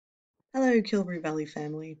Hello Kilberry Valley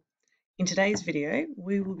family. In today's video,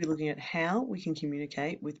 we will be looking at how we can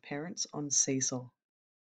communicate with parents on Seesaw.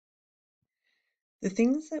 The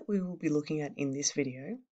things that we will be looking at in this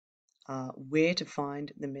video are where to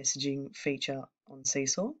find the messaging feature on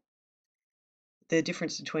Seesaw, the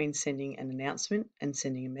difference between sending an announcement and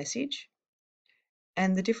sending a message,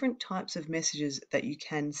 and the different types of messages that you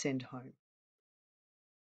can send home.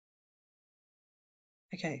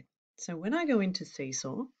 Okay, so when I go into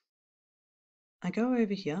Seesaw, I go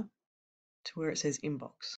over here to where it says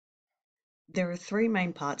Inbox. There are three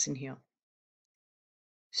main parts in here: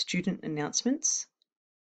 student announcements,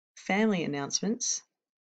 family announcements,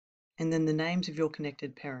 and then the names of your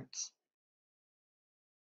connected parents.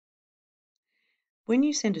 When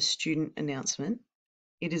you send a student announcement,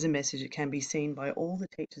 it is a message that can be seen by all the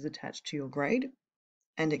teachers attached to your grade,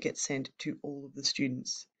 and it gets sent to all of the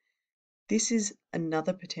students. This is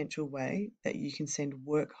another potential way that you can send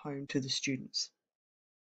work home to the students.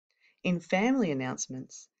 In family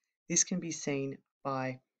announcements, this can be seen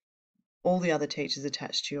by all the other teachers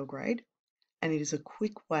attached to your grade, and it is a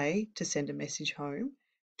quick way to send a message home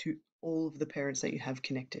to all of the parents that you have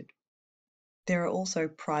connected. There are also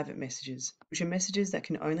private messages, which are messages that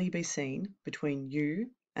can only be seen between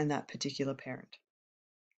you and that particular parent.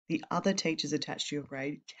 The other teachers attached to your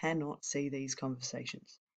grade cannot see these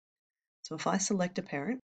conversations. So if I select a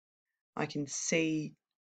parent, I can see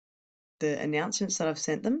the announcements that I've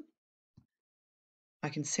sent them. I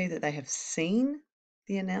can see that they have seen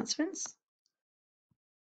the announcements.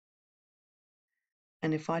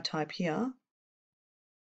 And if I type here,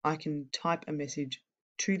 I can type a message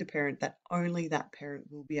to the parent that only that parent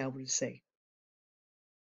will be able to see.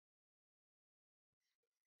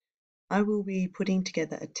 I will be putting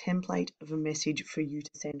together a template of a message for you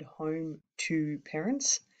to send home to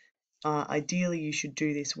parents. Ideally, you should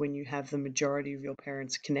do this when you have the majority of your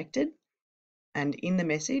parents connected. And in the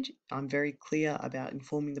message, I'm very clear about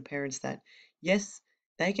informing the parents that, yes,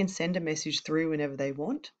 they can send a message through whenever they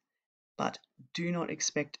want, but do not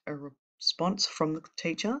expect a response from the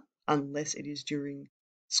teacher unless it is during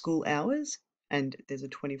school hours and there's a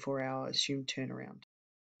 24-hour assumed turnaround.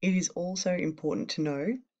 It is also important to know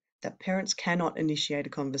that parents cannot initiate a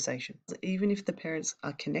conversation. Even if the parents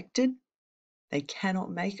are connected, they cannot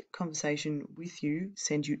make conversation with you,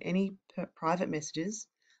 send you any private messages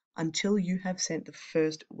until you have sent the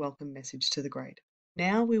first welcome message to the grade.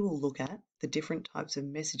 Now we will look at the different types of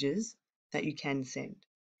messages that you can send.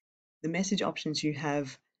 The message options you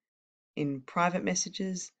have in private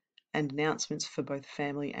messages and announcements for both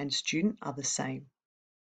family and student are the same.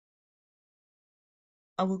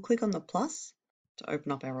 I will click on the plus to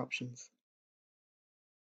open up our options.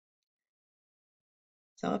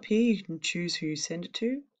 So up here you can choose who you send it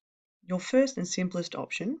to. Your first and simplest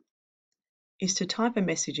option is to type a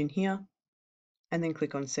message in here and then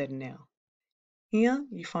click on Send Now. Here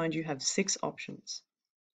you find you have 6 options.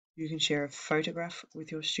 You can share a photograph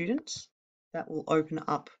with your students. That will open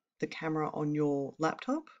up the camera on your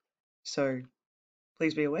laptop, so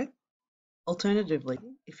please be aware. Alternatively,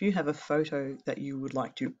 if you have a photo that you would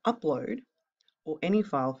like to upload, or any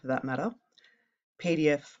file for that matter,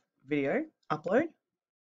 PDF, video, upload,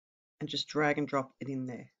 and just drag and drop it in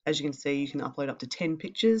there. As you can see, you can upload up to 10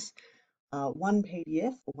 pictures, 1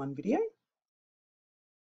 PDF or 1 video.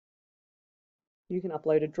 You can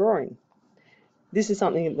upload a drawing. This is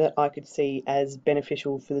something that I could see as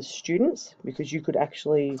beneficial for the students because you could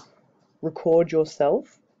actually record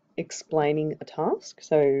yourself explaining a task.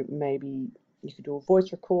 So maybe you could do a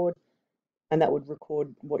voice record and that would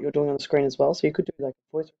record what you're doing on the screen as well. So you could do like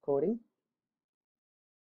a voice recording.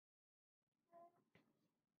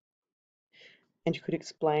 And you could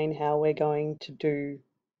explain how we're going to do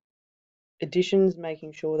additions,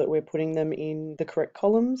 making sure that we're putting them in the correct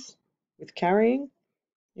columns with carrying.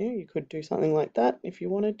 Yeah, you could do something like that if you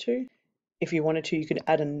wanted to. If you wanted to, you could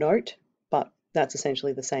add a note, but that's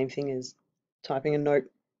essentially the same thing as typing a note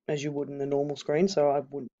as you would in the normal screen, so I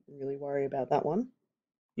wouldn't really worry about that one.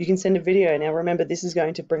 You can send a video. Now remember, this is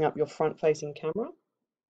going to bring up your front-facing camera.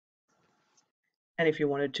 And if you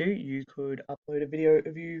wanted to, you could upload a video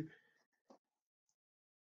of you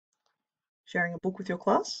sharing a book with your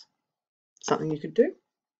class, something you could do,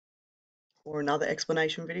 or another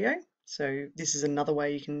explanation video. So this is another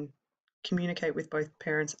way you can communicate with both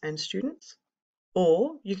parents and students,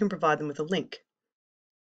 or you can provide them with a link.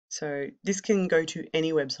 So this can go to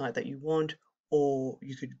any website that you want, or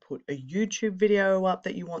you could put a YouTube video up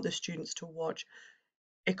that you want the students to watch.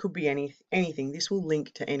 It could be anything. This will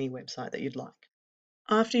link to any website that you'd like.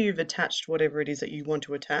 After you've attached whatever it is that you want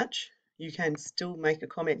to attach, You can still make a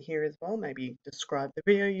comment here as well, maybe describe the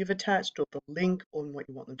video you've attached or the link on what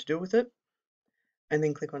you want them to do with it, and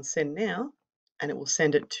then click on send now, and it will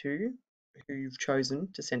send it to who you've chosen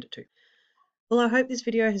to send it to. Well, I hope this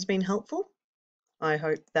video has been helpful. I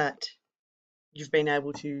hope that you've been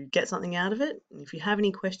able to get something out of it. And if you have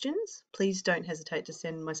any questions, please don't hesitate to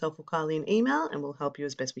send myself or Kylie an email and we'll help you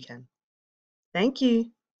as best we can. Thank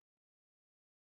you.